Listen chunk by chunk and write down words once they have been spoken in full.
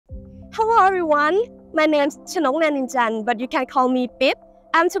Hello everyone, my name is Ninjan, but you can call me Pip.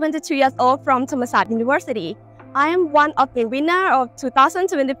 I'm 22 years old from Thammasat University. I am one of the winner of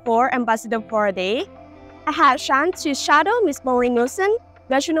 2024 Ambassador for a Day. I had a chance to shadow Ms. Maureen Wilson,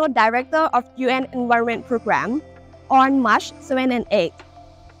 National Director of UN Environment Program, on March 7 and 8.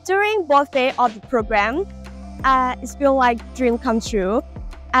 During both days of the program, it feels like a dream come true.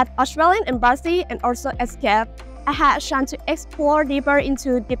 At Australian Embassy and also Escape, I had a chance to explore deeper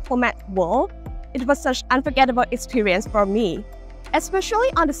into the diplomat world. It was such an unforgettable experience for me, especially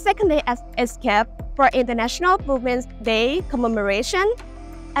on the second day at Escape for International Women's Day commemoration.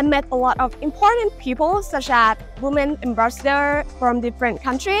 I met a lot of important people such as women ambassadors from different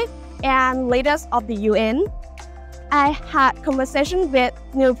countries and leaders of the UN. I had conversations with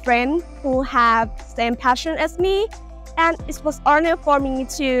new friends who have the same passion as me, and it was an honor for me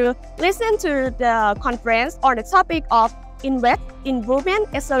to listen to the conference on the topic of Invest in Women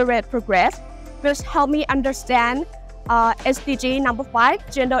Accelerate Progress, which helped me understand SDG number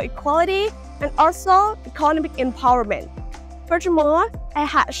 5, gender equality, and also economic empowerment. Furthermore, I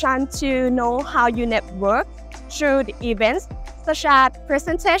had a chance to know how UNEP works through the events, such as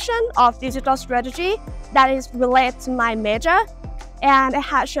presentation of digital strategy that is related to my major, and I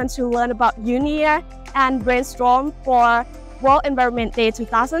had a chance to learn about UNIA and brainstorm for World Environment Day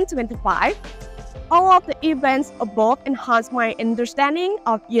 2025. All of the events above enhanced my understanding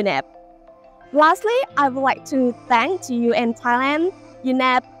of UNEP. Lastly, I would like to thank to UN Thailand,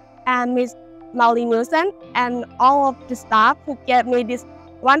 UNEP, and Ms. Maureen Wilson, and all of the staff who gave me this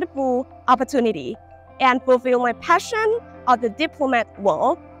wonderful opportunity and fulfill my passion of the diplomat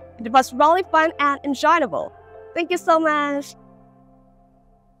world. It was really fun and enjoyable. Thank you so much.